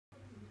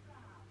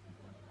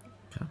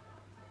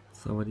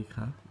สวัสดีค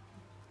รับ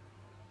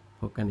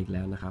พบกันอีกแ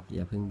ล้วนะครับอ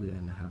ย่าเพิ่งเบื่อ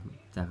นะครับ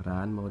จากร้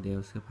านโมเดล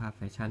เสื้อผ้าแฟ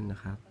ชั่นนะ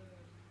ครับ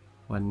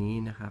วันนี้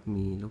นะครับ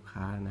มีลูก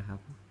ค้านะครับ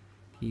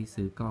ที่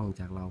ซื้อกล้อง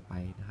จากเราไป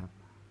นะครับ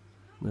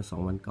เมื่อ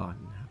2 วันก่อน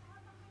นะครับ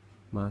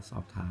มาสอ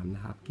บถามน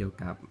ะครับเกี่ยว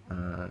กับ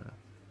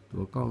ตั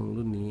วกล้อง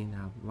รุ่นนี้นะ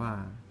ครับว่า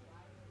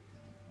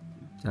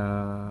จะ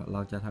เร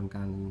าจะทำก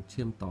ารเ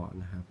ชื่อมต่อ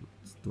นะครับ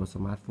ตัวส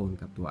มาร์ทโฟน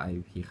กับตัว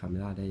IVP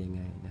Camera ได้ยัง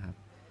ไงนะครับ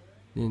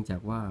เนื่องจา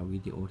กว่าวิ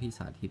ดีโอที่ส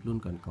าธิตรุ่น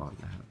ก่อน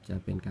ๆนะครับจะ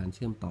เป็นการเ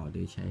ชื่อมต่อโด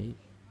ยใช้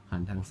ผ่า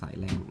นทางสาย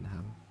แลนนะค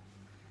รับ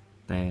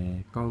แต่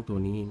กล้องตัว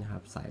นี้นะครั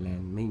บสายแล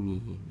นไม่มี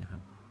นะครั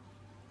บ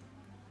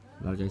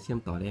เราจะเชื่อม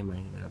ต่อได้ไหม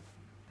นะครับ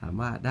ถาม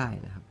ว่าได้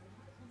นะครับ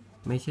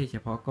ไม่ใช่เฉ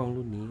พาะกล้อง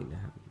รุ่นนี้น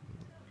ะครับ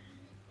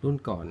รุ่น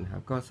ก่อนนะครั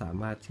บก็สา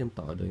มารถเชื่อม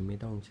ต่อโดยไม่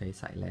ต้องใช้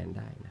สายแลนไ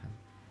ด้นะครับ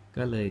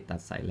ก็เลยตั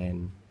ดสายแลน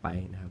ไป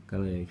นะครับก็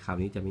เลยคราว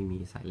นี้จะไม่มี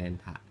สายแลน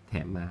แถ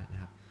มมาน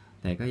ะครับ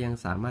แต่ก็ยัง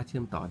สามารถเชื่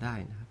อมต่อได้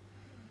นะครับ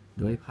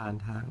โดยผ่าน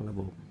ทางระ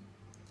บบ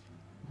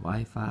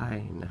Wifi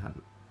นะครับ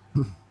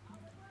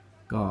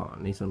ก็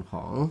ในส่วนข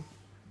อง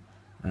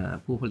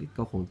ผู้ผลิต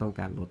ก็คงต้อง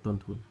การลดต้น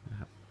ทุนนะ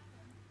ครับ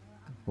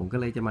ผมก็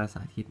เลยจะมาส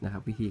าธิตนะครั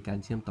บวิธีการ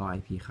เชื่อมต่อ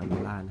IP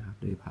Camera นะครับ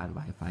โดยผ่าน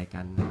Wi-Fi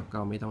กันนะครับก็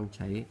ไม่ต้องใ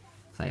ช้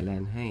สายแล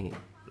นให้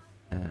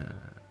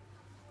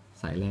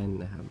สายแลน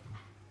นะครับ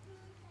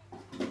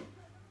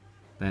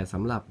แต่ส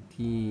ำหรับ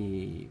ที่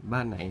บ้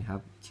านไหนครั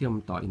บเชื่อม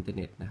ต่ออินเทอร์เ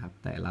น็ตนะครับ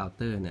แต่เราเ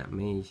ตอร์เนี่ยไ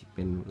ม่เ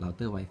ป็นเราเ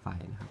ตอร์ Wi-Fi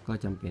นะครับก็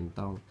จำเป็น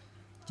ต้อง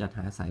จัดห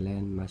าสายแล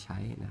นมาใช้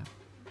นะครับ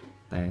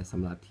แต่ส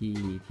ำหรับ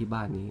ที่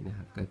บ้านนี้นะค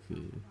รับก็คื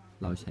อ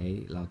เราใช้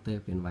เราเตอ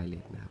ร์เป็นไวเล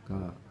สนะครับก็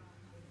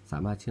สา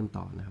มารถเชื่อม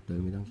ต่อนะครับโดย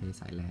ไม่ต้องใช้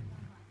สายแลนน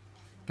ะครับ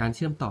การเ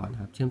ชื่อมต่อน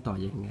ะครับเชื่อมต่อ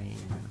ยังไง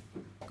นะครับ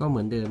ก็เห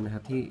มือนเดิมนะค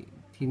รับ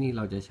ที่นี่เ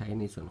ราจะใช้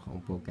ในส่วนของ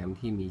โปรแกรม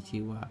ที่มี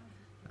ชื่อว่า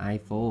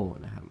iPhone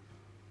นะครับ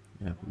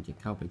ผมจะ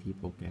เข้าไปที่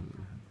โปรแกรม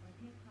นะครับ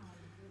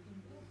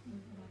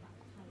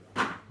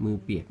มือ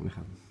เปียกนะค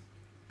รับ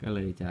ก็เล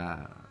ยจะ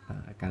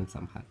การ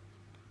สัมผัส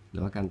หรื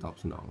อว่าการตอบ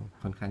สนอง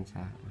ค่อนข้าง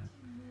ช้านะครับ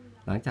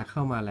หลังจากเข้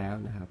ามาแล้ว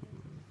นะครับ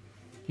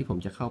ที่ผม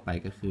จะเข้าไป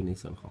ก็คือใน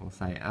ส่วนของ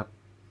Sign Up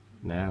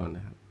Now น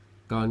ะครับ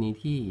กรณี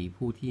ที่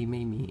ผู้ที่ไ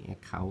ม่มี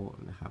Account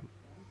นะครับ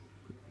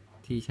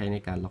ที่ใช้ใน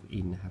การล็อก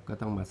อินนะครับก็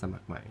ต้องมาสมั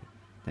ครใหม่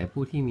แต่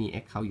ผู้ที่มี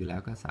Account อยู่แล้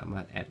วก็สามา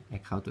รถแอด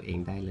Account ตัวเอง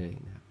ได้เลย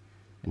นะครับ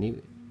อันนี้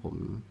ผม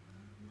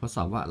ทดส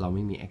อบว่าเราไ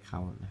ม่มี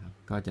Account นะครับ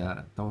ก็จะ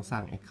ต้องสร้า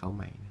ง Account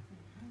ใหม่นะ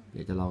เ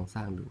ดี๋ยวจะลองส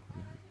ร้างดู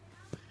นะครับ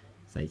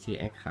ใส่ชื่อ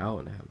Account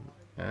นะครับ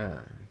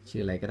ชื่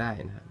ออะไรก็ได้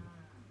นะครับ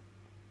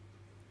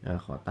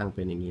ขอตั้งเ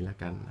ป็นอย่างนี้แล้ว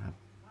กันนะครับ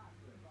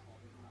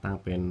ตั้ง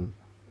เป็น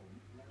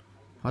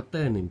พอตเต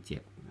อร์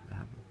17นะ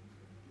ครับ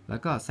แล้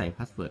วก็ใส่พ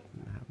าสเวิร์ด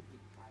นะครับ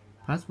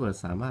พาสเวิร์ด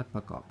สามารถป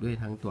ระกอบด้วย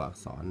ทั้งตัวอัก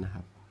ษรนะค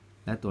รับ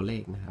และตัวเล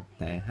ขนะครับ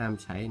แต่ห้าม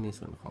ใช้ใน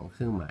ส่วนของเค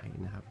รื่องหมาย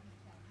นะครับ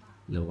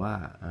หรือว่า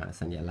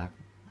สัญลักษณ์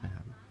นะค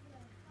รับ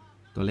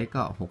ตัวเลข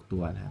ก็6ตั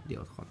วนะครับเดี๋ย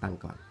วขอตั้ง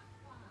ก่อน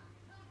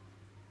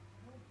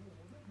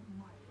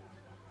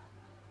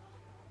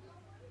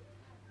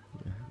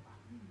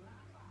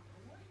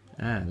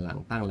หลัง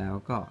ตั้งแล้ว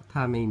ก็ถ้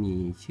าไม่มี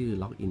ชื่อ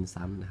ล็อกอิน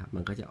ซ้ำนะครับมั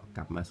นก็จะก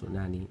ลับมาสู่ห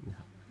น้านี้นะค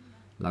รับ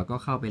เราก็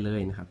เข้าไปเลย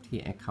นะครับที่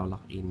Account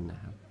Login น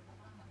ะครับ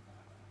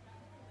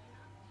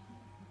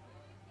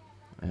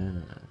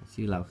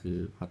ชื่อเราคือ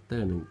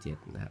Potter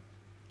 17นะครับ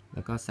แ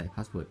ล้วก็ใส่พ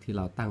าสเวิร์ดที่เ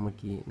ราตั้งเมื่อ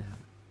กี้นะครั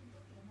บ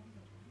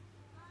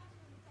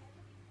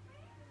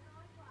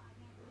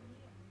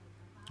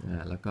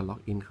แล้วก็ล็อก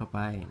อินเข้าไป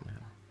นะค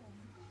รับ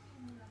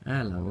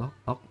หลัง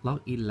ล็อก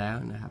อินแล้ว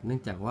นะครับเนื่อ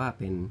งจากว่า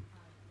เป็น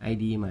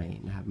ID ใหม่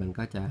นะครับมัน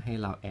ก็จะให้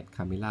เราแอด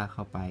Camera เ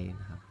ข้าไป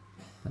นะครับ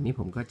ตอนนี้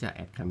ผมก็จะแอ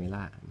ด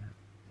Camera นะครับ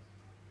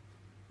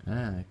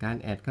การ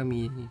แอดก็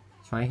มี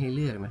ช้อยให้เ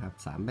ลือกนะครับ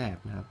3แบบ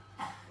นะครับ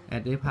แอ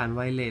ดได้ผ่านไว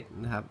เลส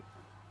นะครับ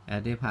แอ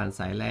ดได้ผ่าน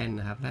สายแลน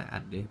นะครับและแอ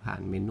ดได้ผ่า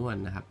นเมนู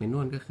นะครับเมนู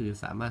ก็คือ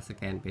สามารถสแ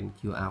กนเป็น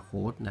QR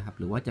code นะครับ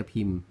หรือว่าจะ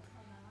พิมพ์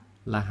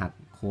รหัส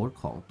โค้ด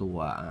ของตัว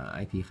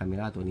IP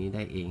Camera ตัวนี้ไ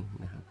ด้เอง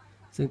นะครับ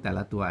ซึ่งแต่ล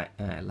ะตัว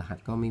รหัส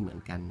ก็ไม่เหมือ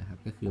นกันนะครับ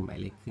ก็คือหมาย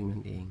เลขครึ่ง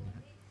นั่นเองนะค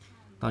รับ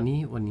ตอนนี้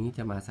วันนี้จ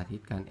ะมาสาธิ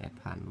ตการแอด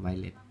ผ่านไว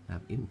เลสนะค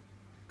รับ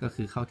ก็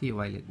คือเข้าที่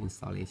Wireless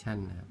Installation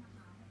นะครับ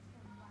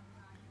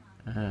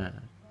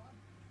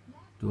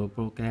ตัวโป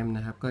รแกรมน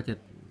ะครับก็จะ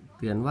เ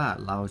ตือนว่า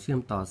เราเชื่อ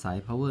มต่อสาย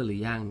power หรื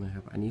อยังนะค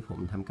รับอันนี้ผม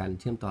ทำการ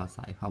เชื่อมต่อส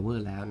าย power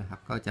แล้วนะครับ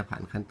ก็จะผ่า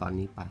นขั้นตอน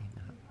นี้ไปน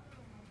ะครับ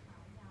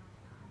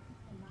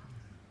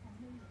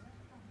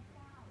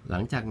หลั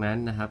งจากนั้น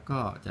นะครับ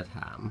ก็จะถ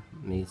าม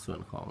ในส่ว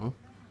นของ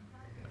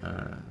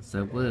เ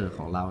ซิร์ฟเวอร์ข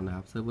องเรานะค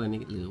รับเซิร์ฟเวอร์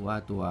นี้หรือว่า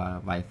ตัว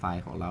Wi-Fi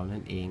ของเรานั่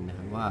นเองนะค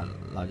รับว่า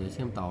เราจะเ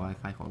ชื่อมต่อ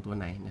Wi-Fi ของตัว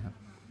ไหนนะครับ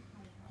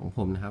ของผ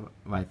มนะครับ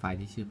Wi-Fi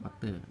ที่ชื่อ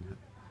Potter นะครับ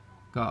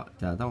ก็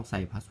จะต้องใส่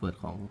พาสเวิร์ด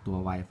ของตัว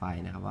Wi-Fi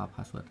นะครับว่าพ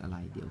าสเวิร์ดอะไร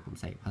เดี๋ยวผม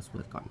ใส่พาสเวิ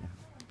ร์ดก่อนนะครั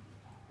บ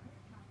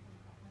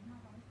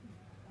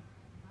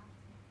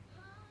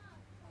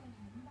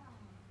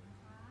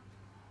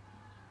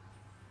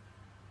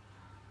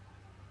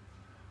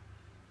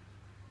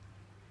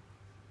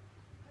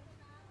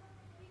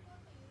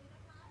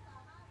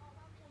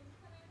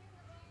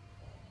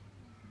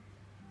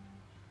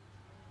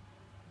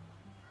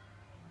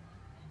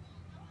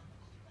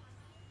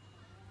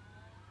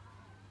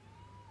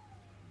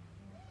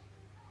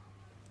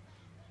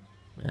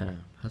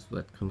สเวิ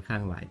ร์ดค่อนข้า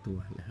งหลายตัว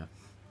นะครับ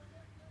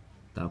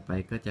ต่อไป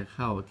ก็จะเ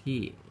ข้าที่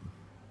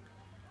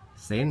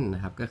เซนน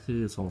ะครับก็คือ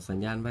ส่งสัญ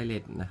ญาณไวเล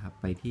สนะครับ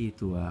ไปที่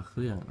ตัวเค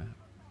รื่องนะครับ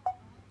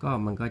ก็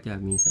มันก็จะ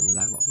มีสัญ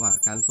ลักษณ์บอกว่า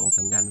การส่ง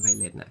สัญญาณไว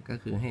เลสนะก็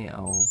คือให้เอ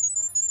า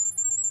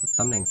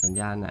ตำแหน่งสัญ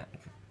ญาณนะ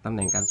ตำแห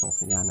น่งการส่ง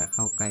สัญญาณนะเ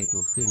ข้าใกล้ตั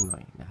วเครื่องหน่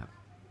อยนะครับ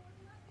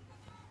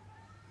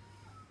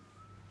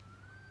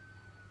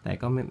แต่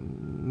ก็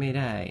ไม่ไ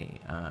ด้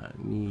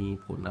มี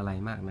ผลอะไร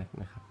มาก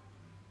นะครับ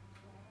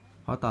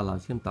เพราะตอนเรา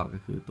เชื่อมต่อก็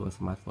คือตัวส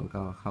มาร์ทโฟน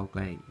ก็เข้าใก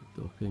ล้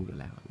ตัวเครื่องอยู่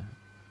แล้วนะครับ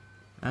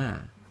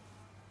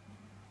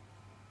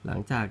หลัง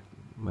จาก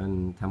มัน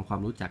ทำความ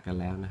รู้จักกัน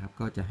แล้วนะครับ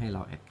ก็จะให้เร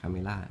าแอดคาเม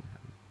ล่านะค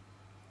รับ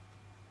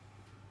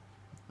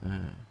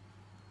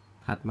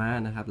ถัดมา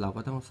นะครับเรา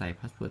ก็ต้องใส่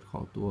พาสเวิร์ดขอ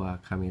งตัว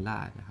คาเมล่า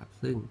นะครับ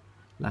ซึ่ง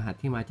รหัส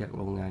ที่มาจากโ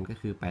รงงานก็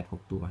คือ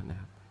86ตัวนะ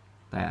ครับ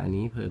แต่อัน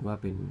นี้เพิ่มว่า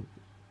เป็น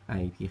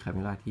IP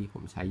Camera ที่ผ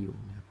มใช้อยู่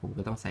นะครับผม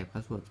ก็ต้องใส่พา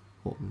สเวิร์ด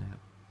ผมนะครั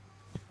บ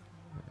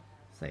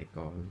ใส่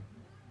ก่อน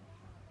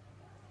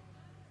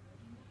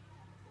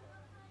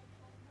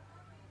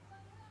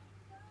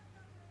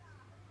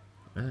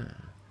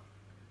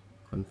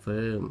คอนเฟิ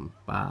ร์ม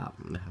ปาบ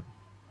นะครับ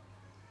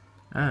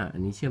อั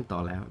นนี้เชื่อมต่อ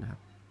แล้วนะครับ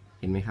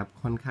เห็นไหมครับ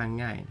ค่อนข้าง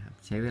ง่ายนะครับ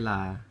ใช้เวลา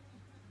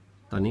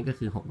ตอนนี้ก็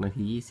คือ6 นา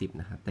ที 20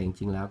นะครับแต่จ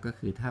ริงๆแล้วก็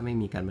คือถ้าไม่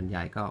มีการบรรย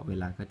ายก็เว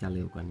ลาก็จะเ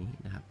ร็วกว่านี้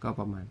นะครับก็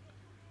ประมาณ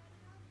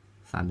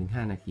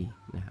 3-5 นาที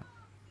นะครับ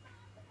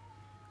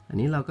อัน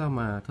นี้เราก็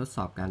มาทดส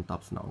อบการตอ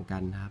บสนองกั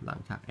นนะครับหลัง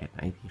จากแอด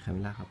IP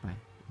Camera เข้าไป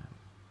นะค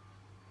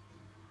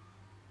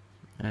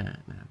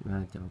รับน่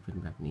าจะเป็น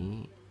แบบนี้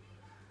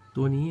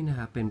ตัวนี้นะค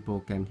รับเป็นโปร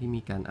แกรมที่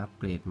มีการอัป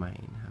เกรดใหม่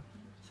นะครับ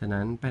ฉะ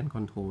นั้นแป้นค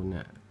อนโทรลเ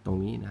นี่ยตรง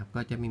นี้นะครับ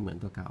ก็จะไม่เหมือน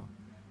ตัวเก่า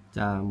จ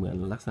ะเหมือน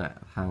ลักษณะ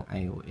ทาง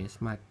iOS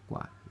มากก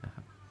ว่านะค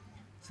รับ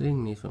ซึ่ง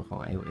ในส่วนของ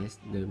iOS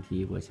เดิมที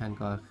เวอร์ชัน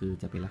ก็คือ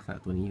จะเป็นลักษณะ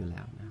ตัวนี้อยู่แ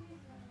ล้วนะ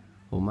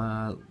ผมมา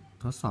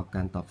ทดสอบก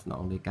ารตอบสนอ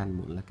งโดยการห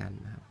มุนละกัน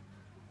นะครับ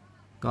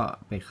ก็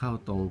ไปเข้า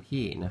ตรง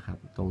ที่นะครับ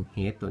ตรง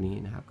head ตัวนี้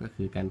นะครับก็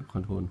คือการคอ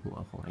นโทรลหัว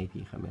ของ IP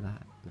Camera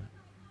นะ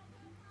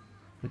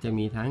ก็จะ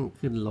มีทั้ง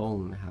ขึ้นลง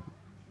นะครับ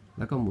แ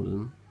ล้วก็หมุน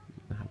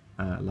นะครับ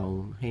ลอง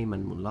ให้มั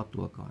นหมุนรอบ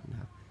ตัวก่อนนะ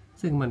ครับ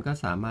ซึ่งมันก็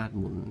สามารถ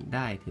หมุนไ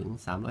ด้ถึง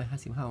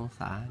355 อง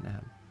ศานะค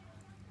รับ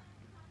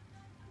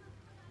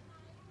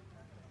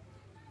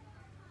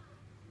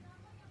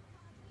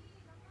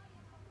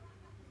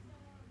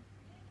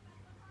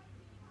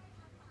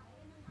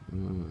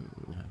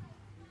นะครับ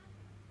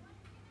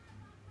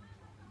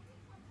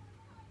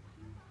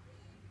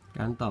ก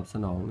ารตอบส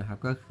นองนะครับ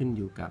ก็ขึ้นอ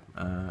ยู่กับ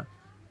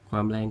คว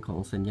ามแรงของ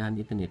สัญญาณ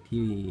อินเทอร์เน็ต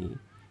ที่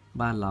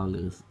บ้านเราห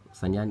รือ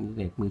สัญญาณอินเทอ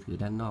ร์เน็ตมือถือ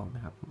ด้านนอกน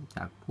ะครับจ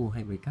ากผู้ใ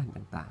ห้บริการ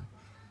ต่าง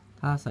ๆ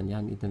ถ้าสัญญา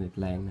ณอินเทอร์เน็ต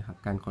แรงนะครับ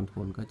การคอนโทร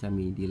ลก็จะ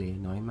มีดีเล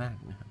ย์น้อยมาก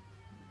นะครับ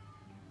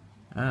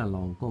ล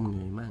องก้มเง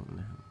ยมั่ง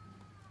นะครับ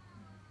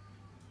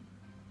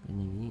เป็น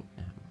อย่างนี้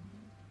นะครับ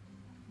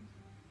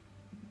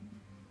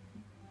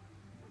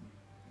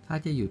ถ้า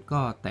จะหยุด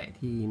ก็แตะ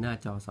ที่หน้า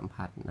จอสัม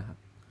ผัสนะครับ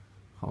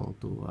ของ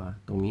ตัว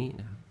ตรงนี้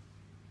นะครับ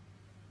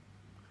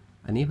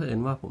อันนี้เผอิญ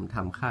ว่าผมท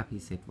ำค่าพรี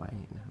เซตไว้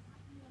นะครับ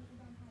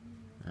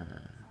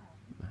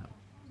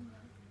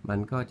มัน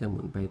ก็จะหมุ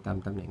นไปตาม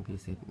ตำแหน่งพรี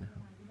เซตนะค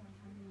รับ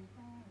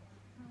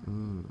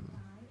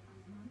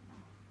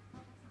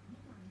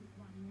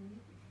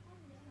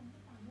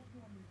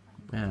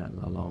เร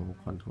าลอง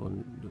คอนโทรล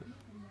ดู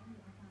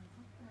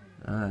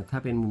ถ้า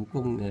เป็นมุม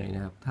ก้มเงยน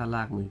ะครับถ้าล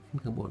ากมือขึ้น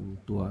ข้างบน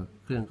ตัว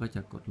เครื่องก็จ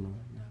ะกดลง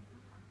นะครับ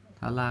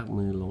ถ้าลาก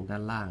มือลงด้า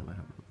นล่างนะ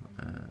ครับ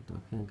ตัว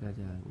เครื่องก็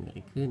จะเงย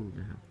ขึ้น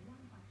นะครับ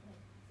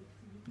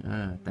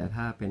แต่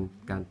ถ้าเป็น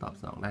การตอบ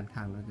สนองด้าน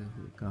ข้างแล้วก็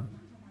คือก็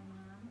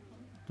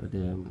ตัวเ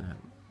ดิมนะครั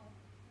บ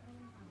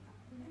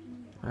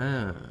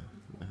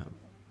นะครับ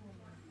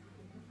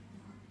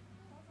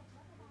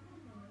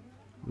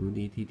ดู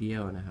ดีทีเดีย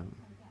วนะครับ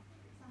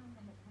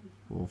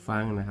หูฟั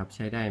งนะครับใ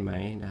ช้ได้ไหม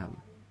นะครับ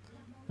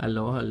ฮัลโหล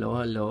ฮัลโหล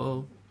ฮัลโหล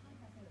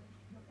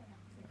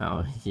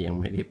ยัง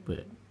ไม่ได้เปิ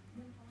ด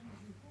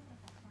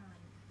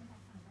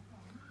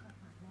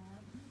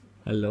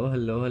ฮัลโหลฮั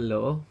ลโหลฮัลโหล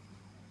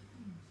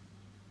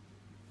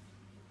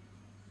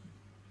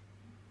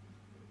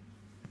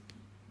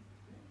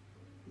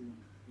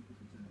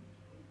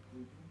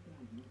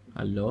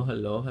ฮัลโหลฮัล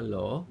โหลฮัลโหล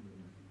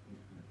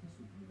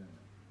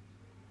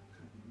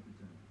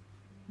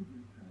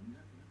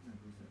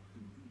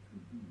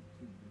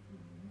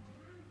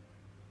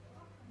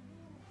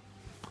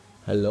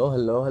ฮัลโหลฮั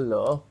ลโหลฮัลโหล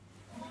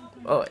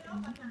โอ้ย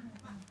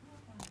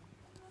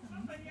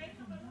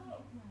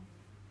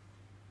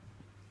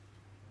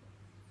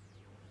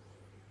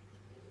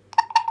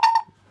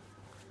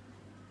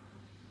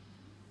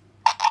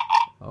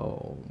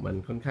มัน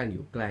ค่อนข้างอ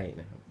ยู่ใกล้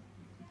นะครับ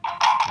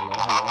ฮัลโหล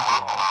ฮัลโหลฮัล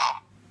โหล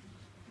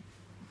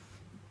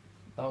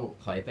ต้อง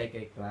ถอยไปไก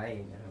ล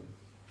ๆนะครับ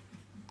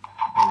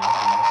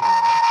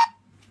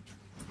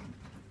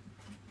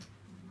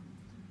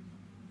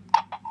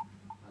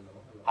ฮัลโหล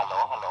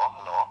ฮัลโหล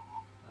ฮัลโหลฮัลโหล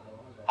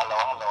ฮัลโหล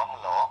ฮัลโหลฮัล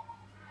โหล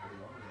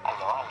ฮัลโ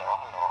หลฮัลโหลฮัลโหล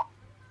ฮัลโหล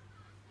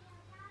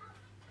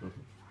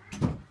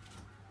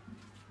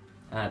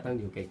ต้อง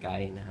อยู่ไกล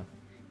ๆนะครับ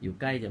อยู่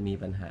ใกล้จะมี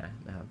ปัญหา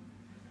นะครับ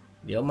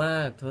เดี๋ยวมา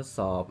ทดส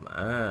อบ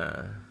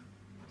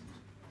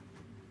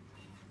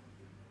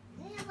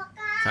นี่ปากก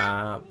าค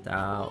รับเ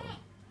จ้า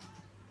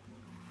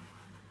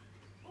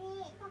นี่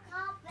ปากก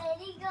าเบ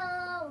บี้เกิ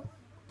ร์ล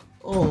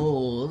โอ้โห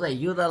ใส่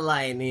ยุดอะไร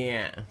เนี่ย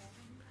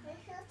นี่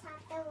คือทัต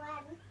ตะวั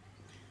น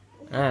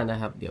นะ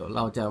ครับ เดี๋ยวเร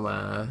าจะมา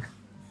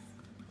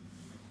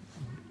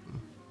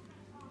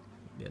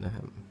เดี๋ยวนะค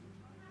รับ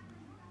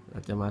เรา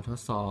จะมาทด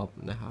สอบ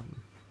นะครับ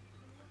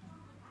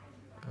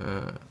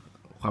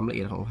ความละเ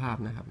อียดของภาพ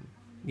นะครับ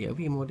เดี๋ยว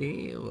พี่โมเด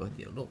ลเ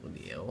ดี๋ยวโลกเ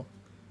ดี๋ย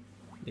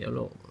วโล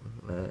ก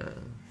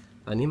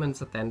ตอนนี้มัน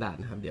สแตนดาร์ด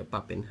นะครับเดี๋ยวปรั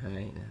บเป็นไฮ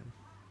นะครับ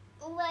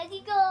เบ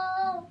บี้เกิ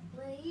ร์ลเบ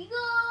บี้เ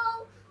กิร์ล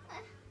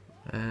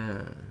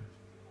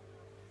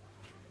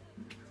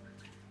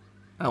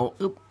เอา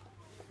อึ๊บ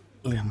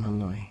เลื่อนมา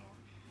หน่อย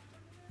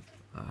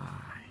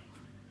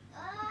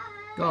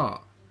ก็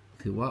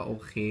ถือว่าโอ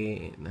เค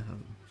นะครับ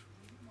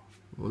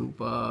หมุน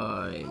ไป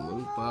หมุ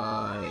นไป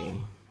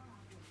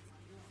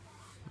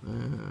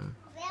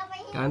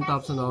การตอ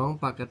บสนอง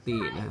ปกติ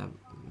นะครับ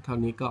เท่า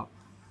นี้ก็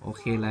โอ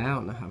เคแล้ว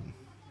นะครับ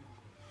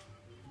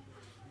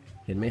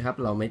เห็นไหมครับ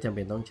เราไม่จำเ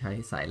ป็นต้องใช้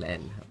สายแลน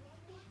ครับ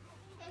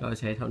ก็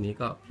ใช้เท่านี้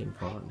ก็เพียงพ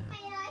อนะครับ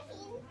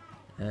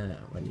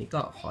วันนี้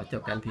ก็ขอจ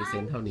บการพรีเซ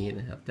นต์เท่านี้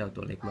นะครับเจ้า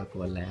ตัวเล็กมาก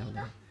วนแล้ว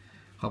นะ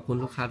ขอบคุณ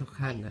ลูกค้าทุก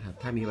ท่านนะครับ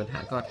ถ้ามีปัญหา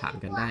ก็ถาม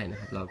กันได้นะ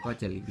ครับเราก็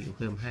จะรีวิวเ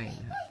พิ่มให้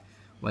นะครับ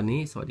วันนี้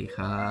สวัสดีค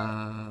รั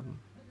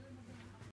บ